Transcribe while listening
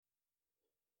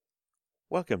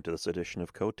Welcome to this edition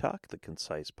of Code Talk, the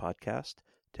concise podcast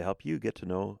to help you get to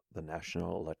know the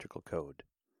National Electrical Code.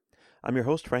 I'm your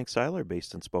host, Frank Seiler,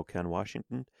 based in Spokane,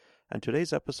 Washington, and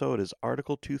today's episode is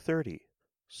Article 230,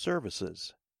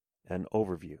 Services, an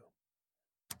Overview.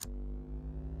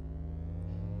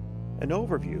 An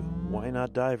overview, why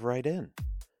not dive right in?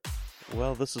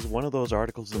 Well, this is one of those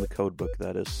articles in the code book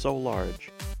that is so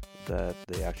large that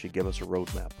they actually give us a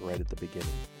roadmap right at the beginning.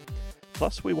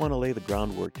 Plus, we want to lay the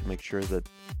groundwork to make sure that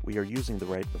we are using the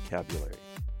right vocabulary,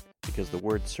 because the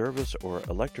word service or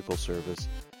electrical service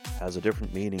has a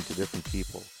different meaning to different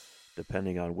people,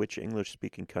 depending on which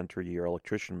English-speaking country your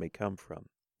electrician may come from.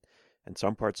 In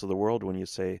some parts of the world, when you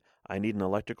say, I need an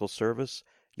electrical service,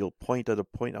 you'll point at a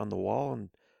point on the wall and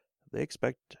they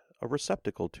expect a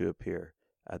receptacle to appear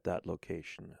at that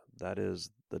location. That is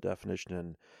the definition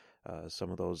in some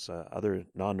of those other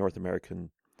non-North American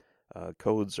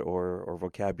codes or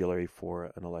vocabulary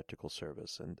for an electrical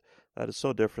service. And that is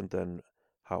so different than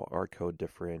how our code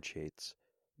differentiates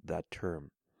that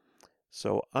term.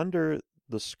 So under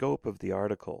the scope of the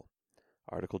article,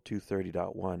 Article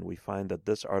 230.1, we find that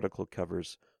this article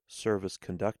covers service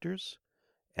conductors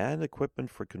and equipment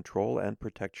for control and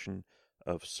protection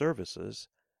of services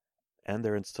and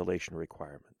their installation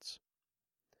requirements.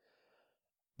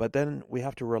 But then we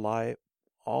have to rely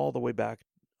all the way back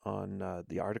on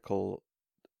the article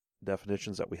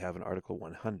definitions that we have in Article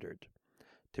 100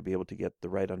 to be able to get the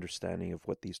right understanding of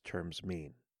what these terms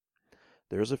mean.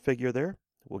 There's a figure there.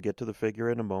 We'll get to the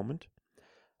figure in a moment.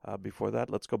 Before that,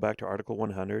 let's go back to Article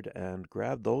 100 and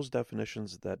grab those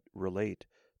definitions that relate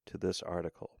to this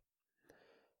article.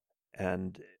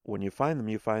 And when you find them,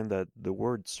 you find that the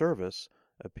word service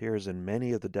appears in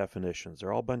many of the definitions.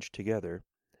 They're all bunched together,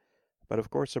 but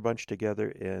of course they're bunched together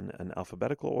in an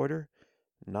alphabetical order,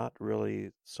 not really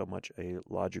so much a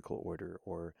logical order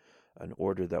or an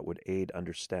order that would aid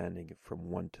understanding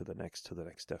from one to the next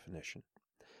definition.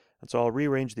 And so I'll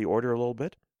rearrange the order a little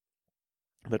bit.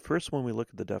 But first, when we look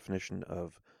at the definition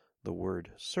of the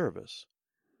word service,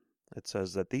 it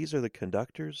says that these are the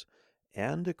conductors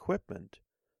and equipment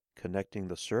connecting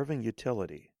the serving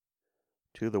utility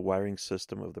to the wiring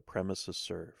system of the premises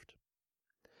served.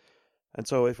 And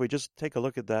so if we just take a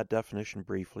look at that definition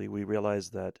briefly, we realize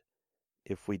that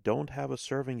if we don't have a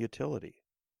serving utility,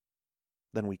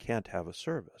 then we can't have a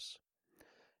service.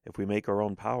 If we make our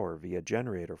own power via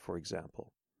generator, for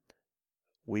example,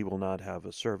 we will not have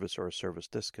a service or a service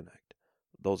disconnect.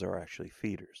 Those are actually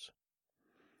feeders.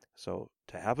 So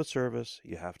to have a service,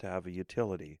 you have to have a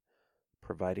utility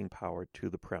providing power to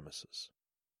the premises.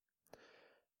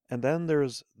 And then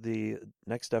there's the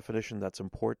next definition that's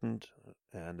important,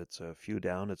 and it's a few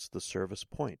down. It's the service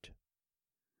point.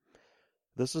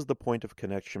 This is the point of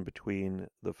connection between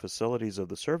the facilities of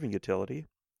the serving utility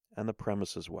and the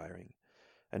premises wiring.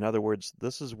 In other words,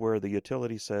 this is where the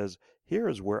utility says, here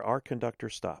is where our conductor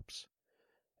stops.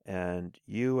 And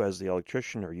you as the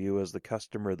electrician or you as the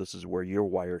customer, this is where your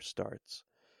wire starts.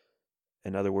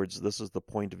 In other words, this is the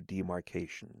point of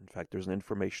demarcation. In fact, there's an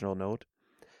informational note,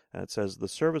 and it says the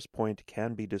service point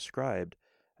can be described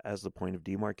as the point of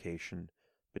demarcation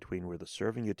between where the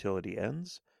serving utility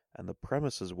ends and the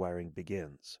premises wiring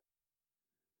begins.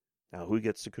 Now, who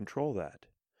gets to control that?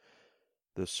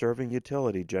 The serving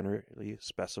utility generally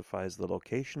specifies the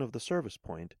location of the service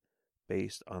point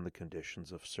based on the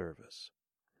conditions of service.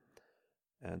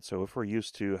 And so if we're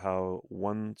used to how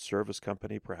one service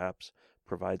company perhaps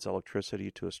provides electricity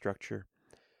to a structure,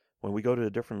 when we go to a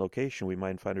different location, we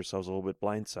might find ourselves a little bit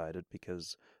blindsided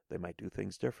because they might do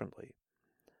things differently.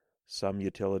 Some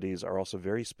utilities are also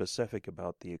very specific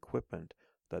about the equipment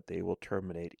that they will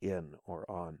terminate in or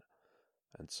on.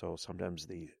 And so sometimes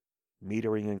the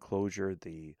metering enclosure,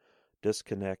 the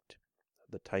disconnect,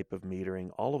 the type of metering,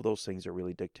 all of those things are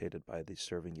really dictated by the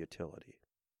serving utility.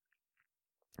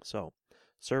 So,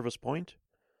 service point,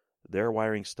 their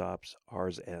wiring stops,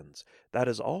 ours ends. That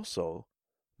is also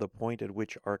the point at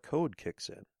which our code kicks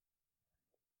in.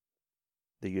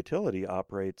 The utility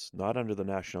operates not under the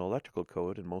National Electrical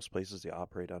Code. In most places, they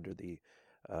operate under the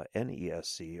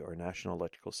NESC, or National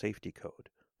Electrical Safety Code.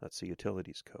 That's the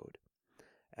utilities code.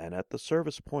 And at the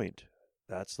service point,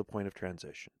 that's the point of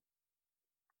transition.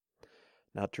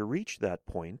 Now, to reach that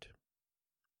point,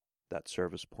 that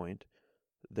service point,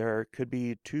 there could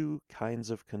be two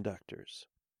kinds of conductors.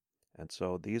 And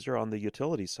so these are on the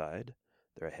utility side.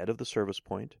 They're ahead of the service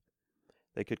point.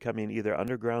 They could come in either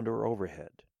underground or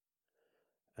overhead.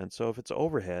 And so if it's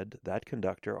overhead, that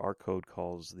conductor our code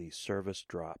calls the service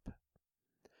drop.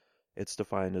 It's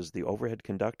defined as the overhead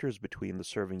conductors between the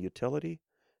serving utility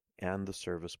and the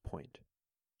service point.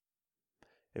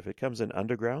 If it comes in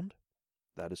underground,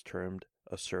 that is termed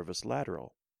a service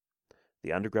lateral,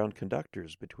 the underground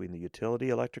conductors between the utility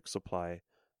electric supply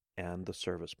and the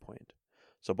service point.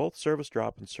 So both service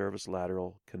drop and service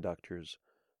lateral conductors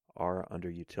are under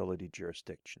utility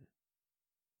jurisdiction.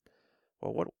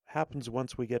 Well, what happens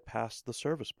once we get past the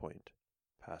service point,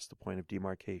 past the point of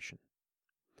demarcation?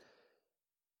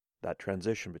 That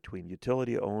transition between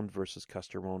utility-owned versus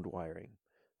customer-owned wiring.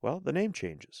 Well, the name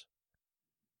changes.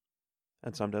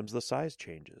 And sometimes the size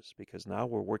changes, because now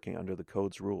we're working under the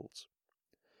code's rules.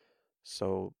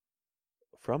 So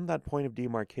from that point of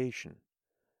demarcation,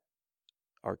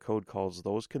 our code calls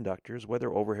those conductors,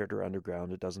 whether overhead or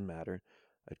underground, it doesn't matter.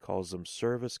 It calls them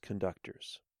service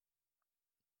conductors.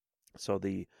 So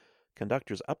the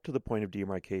conductors up to the point of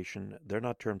demarcation, they're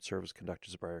not termed service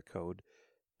conductors by our code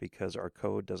because our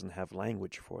code doesn't have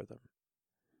language for them.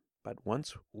 But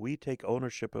once we take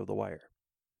ownership of the wire,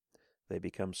 they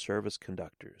become service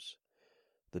conductors.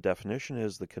 The definition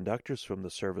is the conductors from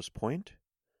the service point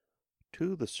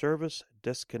to the service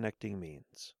disconnecting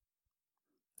means.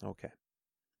 Okay.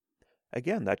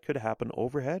 Again, that could happen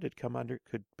overhead. It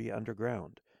could be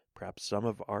underground. Perhaps some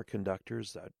of our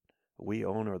conductors that we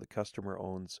own or the customer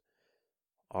owns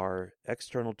are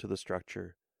external to the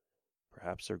structure.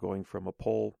 Perhaps they're going from a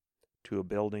pole to a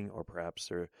building, or perhaps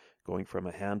they're going from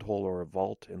a handhole or a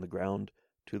vault in the ground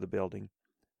to the building.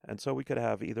 And so we could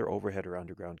have either overhead or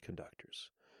underground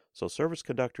conductors. So service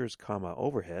conductors,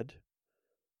 overhead,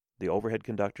 the overhead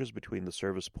conductors between the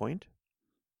service point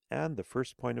and the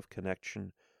first point of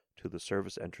connection to the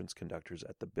service entrance conductors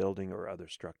at the building or other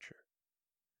structure.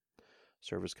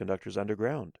 Service conductors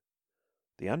underground,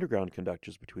 the underground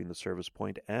conductors between the service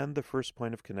point and the first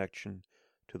point of connection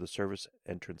to the service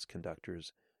entrance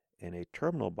conductors in a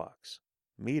terminal box,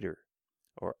 meter,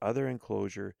 or other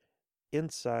enclosure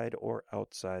inside or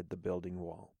outside the building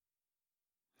wall.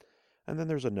 And then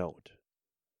there's a note,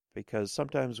 because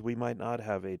sometimes we might not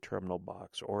have a terminal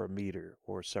box or a meter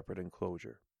or separate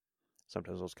enclosure.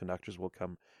 Sometimes those conductors will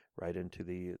come right into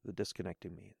the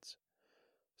disconnecting means.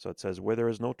 So it says, where there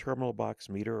is no terminal box,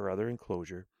 meter, or other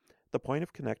enclosure, the point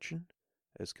of connection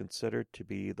is considered to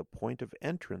be the point of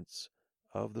entrance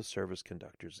of the service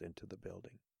conductors into the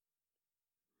building.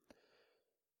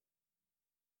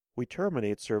 We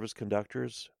terminate service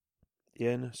conductors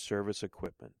in service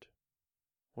equipment.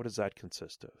 What does that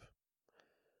consist of?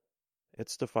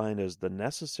 It's defined as the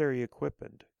necessary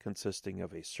equipment consisting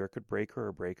of a circuit breaker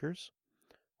or breakers,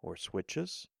 or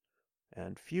switches,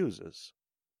 and fuses,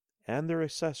 and their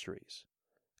accessories,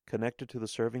 connected to the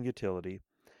serving utility,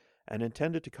 and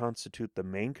intended to constitute the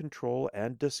main control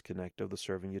and disconnect of the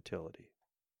serving utility.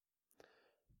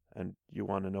 And you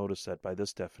want to notice that by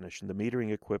this definition, the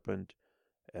metering equipment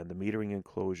and the metering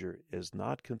enclosure is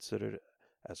not considered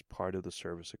as part of the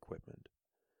service equipment.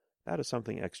 That is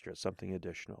something extra, something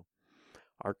additional.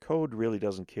 Our code really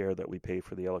doesn't care that we pay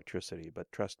for the electricity,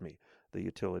 but trust me, the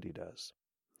utility does.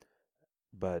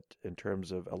 But in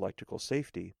terms of electrical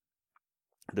safety,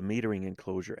 the metering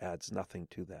enclosure adds nothing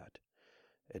to that.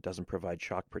 It doesn't provide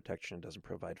shock protection, it doesn't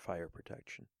provide fire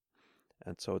protection.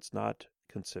 And so it's not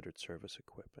considered service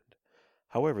equipment.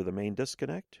 However, the main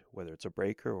disconnect, whether it's a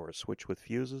breaker or a switch with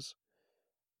fuses,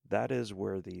 that is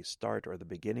where the start or the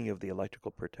beginning of the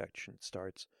electrical protection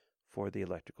starts for the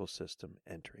electrical system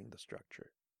entering the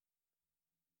structure.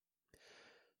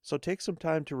 So take some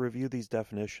time to review these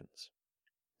definitions.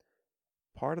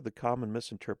 Part of the common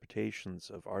misinterpretations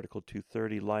of Article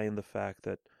 230 lie in the fact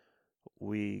that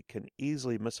we can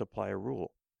easily misapply a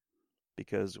rule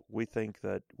because we think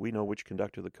that we know which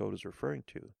conductor the code is referring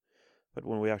to. But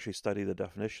when we actually study the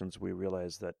definitions, we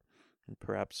realize that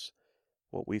perhaps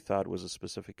what we thought was a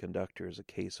specific conductor is a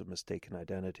case of mistaken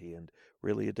identity, and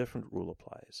really a different rule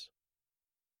applies.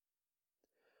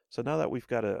 So now that we've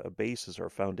got a basis or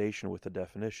a foundation with the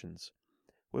definitions,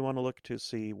 we want to look to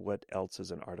see what else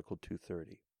is in Article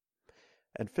 230.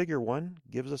 And Figure 1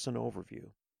 gives us an overview.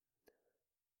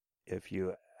 If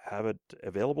you have it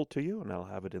available to you, and I'll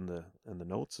have it in the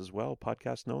notes as well,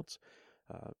 podcast notes,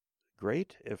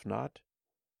 great. If not,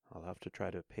 I'll have to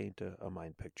try to paint a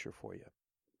mind picture for you.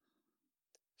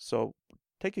 So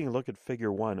taking a look at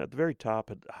Figure 1, at the very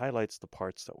top, it highlights the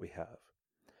parts that we have.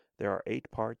 There are 8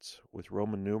 parts with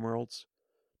Roman numerals.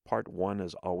 Part 1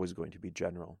 is always going to be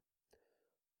general.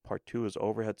 Part 2 is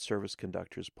overhead service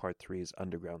conductors. Part 3 is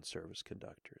underground service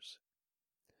conductors.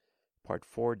 Part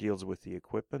 4 deals with the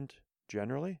equipment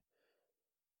generally.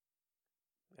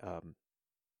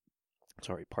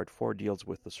 Part 4 deals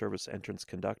with the service entrance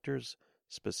conductors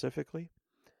specifically.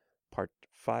 Part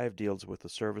 5 deals with the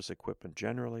service equipment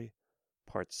generally.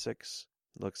 Part 6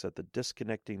 looks at the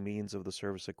disconnecting means of the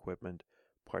service equipment.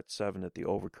 Part 7 at the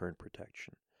overcurrent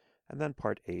protection. And then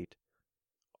part 8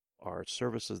 are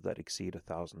services that exceed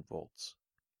 1,000 volts.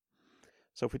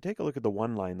 So if we take a look at the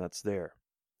one line that's there,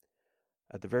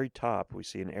 at the very top we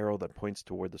see an arrow that points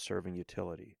toward the serving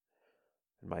utility.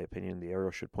 In my opinion, the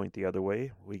arrow should point the other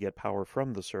way. We get power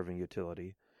from the serving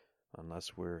utility,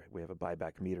 unless we have a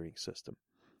buyback metering system.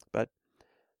 But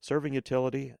serving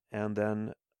utility, and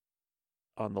then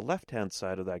on the left-hand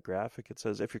side of that graphic, it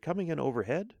says if you're coming in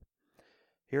overhead,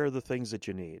 here are the things that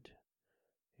you need.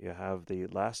 You have the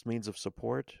last means of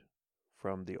support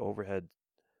from the overhead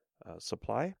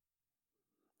supply,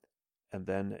 and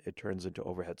then it turns into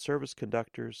overhead service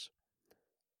conductors,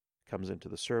 comes into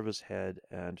the service head,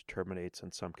 and terminates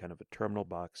in some kind of a terminal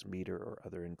box, meter, or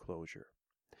other enclosure.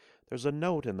 There's a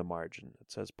note in the margin.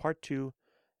 It says Part 2,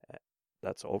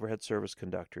 that's overhead service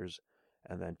conductors,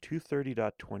 and then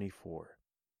 230.24,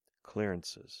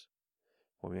 clearances.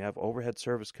 When we have overhead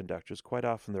service conductors, quite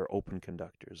often they're open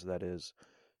conductors. That is,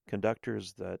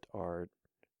 conductors that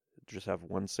just have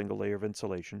one single layer of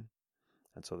insulation,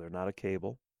 and so they're not a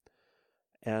cable.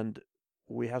 And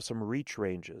we have some reach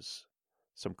ranges,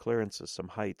 some clearances, some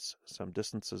heights, some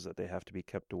distances that they have to be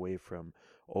kept away from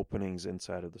openings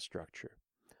inside of the structure.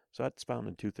 So that's found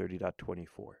in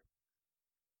 230.24.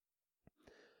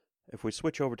 If we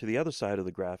switch over to the other side of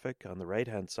the graphic, on the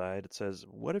right-hand side, it says,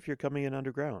 what if you're coming in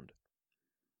underground?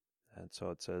 And so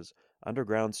it says,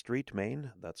 underground street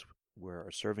main, that's where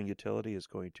our serving utility is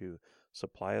going to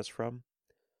supply us from,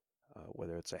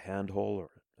 whether it's a handhole or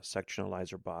a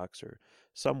sectionalizer box or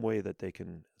some way that they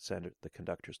can send the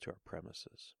conductors to our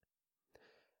premises.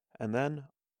 And then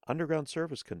underground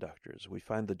service conductors, we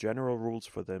find the general rules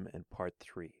for them in Part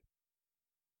 3.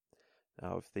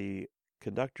 Now, if the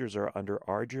conductors are under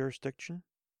our jurisdiction,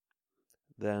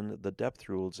 then the depth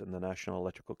rules in the National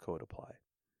Electrical Code apply.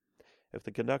 If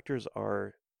the conductors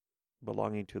are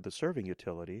belonging to the serving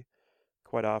utility,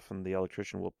 quite often the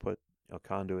electrician will put a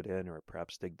conduit in or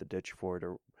perhaps dig the ditch for it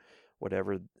or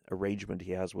whatever arrangement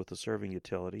he has with the serving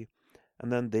utility,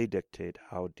 and then they dictate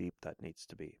how deep that needs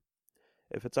to be.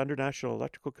 If it's under National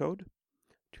Electrical Code,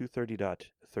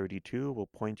 230.32 will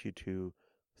point you to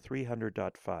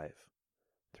 300.5.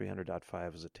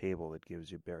 300.5 is a table that gives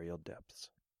you burial depths.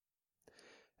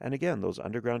 And again, those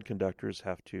underground conductors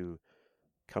have to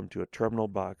come to a terminal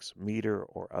box, meter,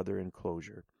 or other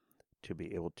enclosure to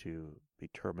be able to be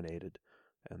terminated,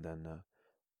 and then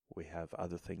we have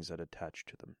other things that attach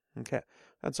to them. Okay,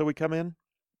 and so we come in.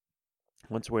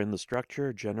 Once we're in the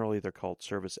structure, generally they're called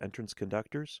service entrance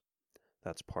conductors.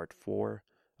 That's Part 4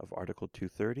 of Article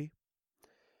 230.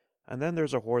 And then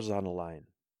there's a horizontal line.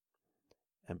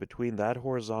 And between that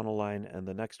horizontal line and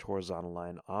the next horizontal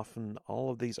line, often all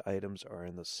of these items are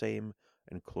in the same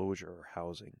enclosure or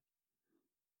housing.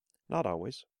 Not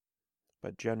always,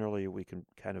 but generally we can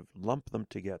kind of lump them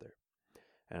together.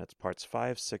 And it's Parts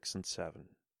 5, 6, and 7.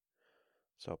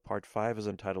 So Part 5 is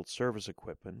entitled Service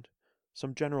Equipment,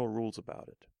 some general rules about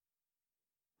it.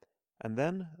 And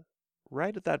then,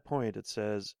 right at that point, it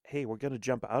says, hey, we're going to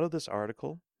jump out of this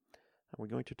article, and we're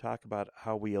going to talk about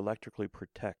how we electrically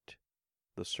protect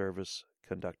the service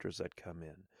conductors that come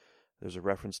in. There's a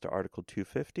reference to Article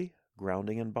 250,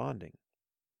 grounding and bonding.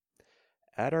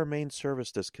 At our main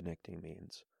service disconnecting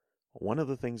means, one of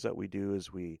the things that we do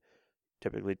is we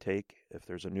typically take, if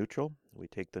there's a neutral, we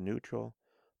take the neutral,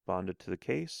 bond it to the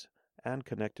case, and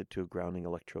connect it to a grounding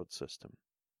electrode system.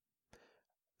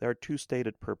 There are two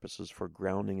stated purposes for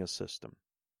grounding a system.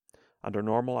 Under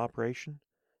normal operation,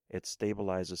 it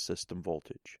stabilizes system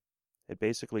voltage. It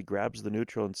basically grabs the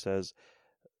neutral and says,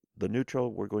 the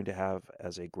neutral we're going to have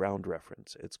as a ground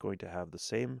reference. It's going to have the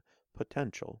same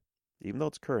potential, even though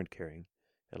it's current carrying,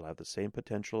 it'll have the same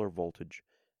potential or voltage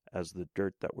as the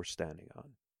dirt that we're standing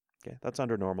on. Okay, that's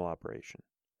under normal operation.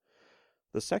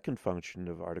 The second function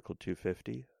of Article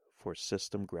 250 for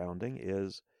system grounding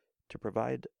is to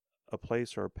provide a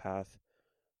place or a path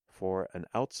for an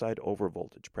outside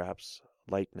overvoltage, perhaps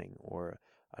lightning or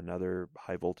another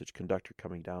high voltage conductor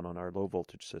coming down on our low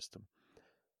voltage system,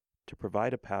 to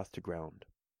provide a path to ground.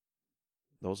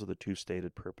 Those are the two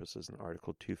stated purposes in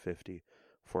Article 250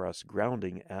 for us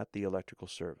grounding at the electrical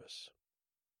service.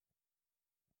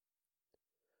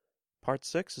 Part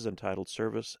 6 is entitled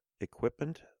Service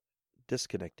Equipment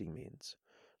Disconnecting Means.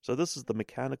 So this is the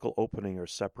mechanical opening or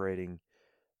separating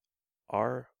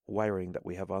our wiring that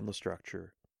we have on the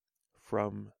structure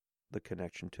from the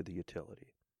connection to the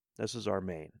utility. This is our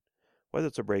main. Whether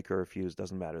it's a breaker or a fuse,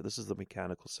 doesn't matter. This is the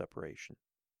mechanical separation.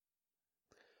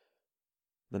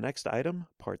 The next item,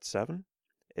 Part 7,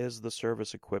 is the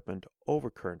service equipment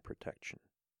overcurrent protection.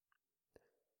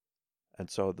 And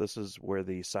so this is where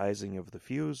the sizing of the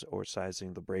fuse or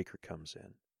sizing the breaker comes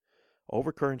in.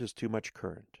 Overcurrent is too much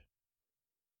current.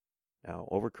 Now,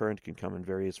 overcurrent can come in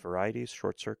various varieties: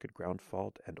 short circuit, ground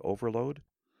fault, and overload.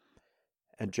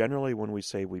 And generally, when we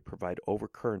say we provide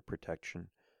overcurrent protection,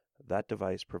 that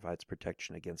device provides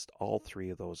protection against all three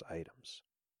of those items.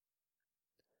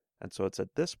 And so it's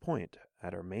at this point,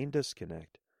 at our main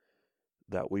disconnect,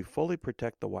 that we fully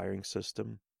protect the wiring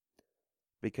system,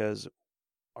 because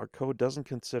our code doesn't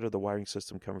consider the wiring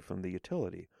system coming from the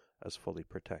utility as fully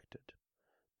protected.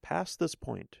 Past this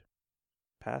point,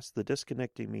 past the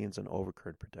disconnecting means and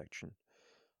overcurrent protection,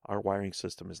 our wiring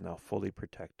system is now fully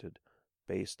protected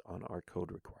based on our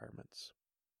code requirements.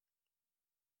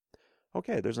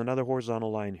 Okay, there's another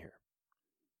horizontal line here,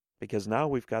 because now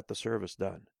we've got the service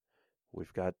done.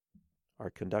 We've got our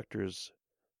conductors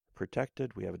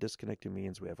protected, we have a disconnecting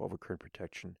means, we have overcurrent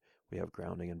protection, we have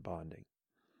grounding and bonding.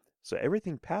 So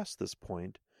everything past this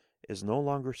point is no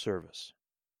longer service.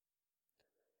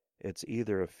 It's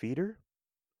either a feeder,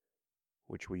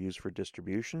 which we use for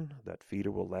distribution. That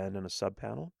feeder will land in a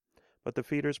subpanel, but the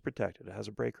feeder is protected. It has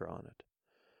a breaker on it.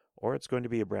 Or it's going to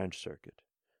be a branch circuit.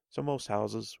 So most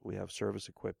houses, we have service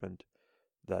equipment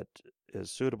that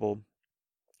is suitable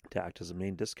to act as a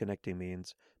main disconnecting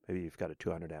means. Maybe you've got a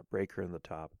 200 amp breaker in the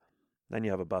top. Then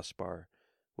you have a bus bar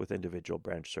with individual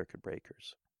branch circuit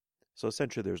breakers. So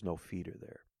essentially there's no feeder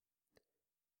there.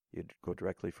 You'd go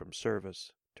directly from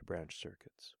service to branch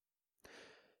circuits.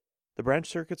 The branch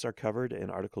circuits are covered in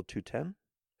Article 210.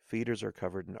 Feeders are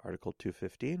covered in Article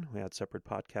 215. We had separate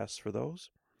podcasts for those.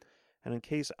 And in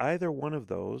case either one of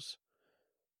those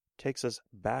takes us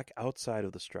back outside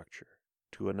of the structure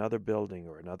to another building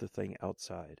or another thing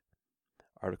outside,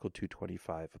 Article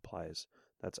 225 applies.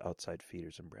 That's outside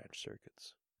feeders and branch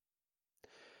circuits.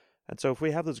 And so if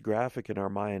we have this graphic in our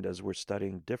mind as we're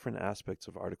studying different aspects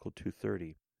of Article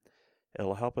 230,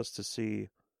 it'll help us to see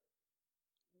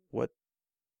what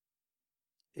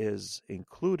is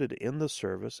included in the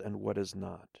service and what is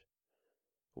not.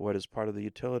 What is part of the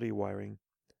utility wiring,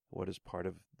 what is part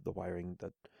of the wiring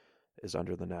that is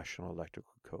under the National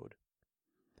Electrical Code.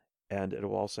 And it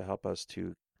will also help us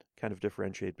to kind of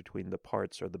differentiate between the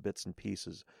parts or the bits and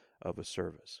pieces of a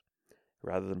service.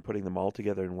 Rather than putting them all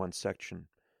together in one section,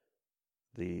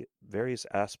 the various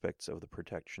aspects of the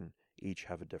protection each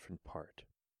have a different part.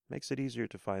 Makes it easier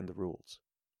to find the rules.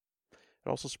 It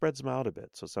also spreads them out a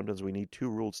bit, so sometimes we need two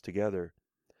rules together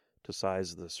to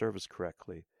size the service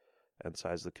correctly and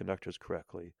size the conductors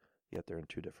correctly, yet they're in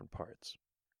two different parts.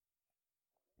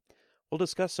 We'll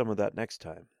discuss some of that next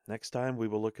time. Next time we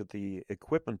will look at the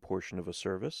equipment portion of a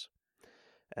service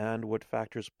and what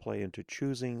factors play into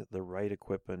choosing the right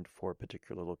equipment for a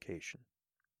particular location.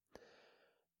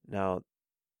 Now,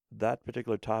 that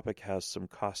particular topic has some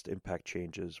cost impact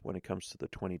changes when it comes to the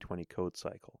 2020 code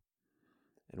cycle.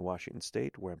 In Washington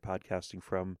State, where I'm podcasting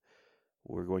from,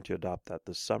 we're going to adopt that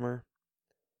this summer.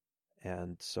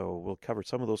 And so we'll cover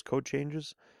some of those code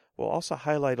changes. We'll also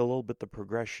highlight a little bit the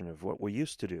progression of what we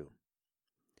used to do.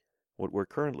 What we're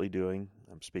currently doing,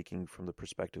 I'm speaking from the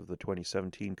perspective of the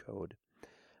 2017 code,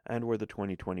 and where the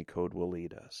 2020 code will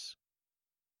lead us.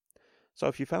 So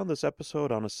if you found this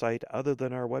episode on a site other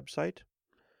than our website,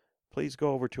 please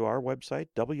go over to our website,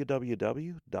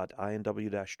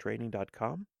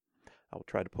 www.inw-training.com. I will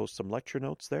try to post some lecture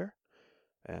notes there,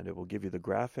 and it will give you the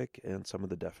graphic and some of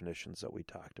the definitions that we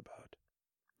talked about.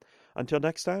 Until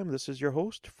next time, this is your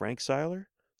host, Frank Seiler,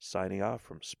 signing off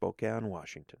from Spokane,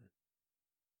 Washington.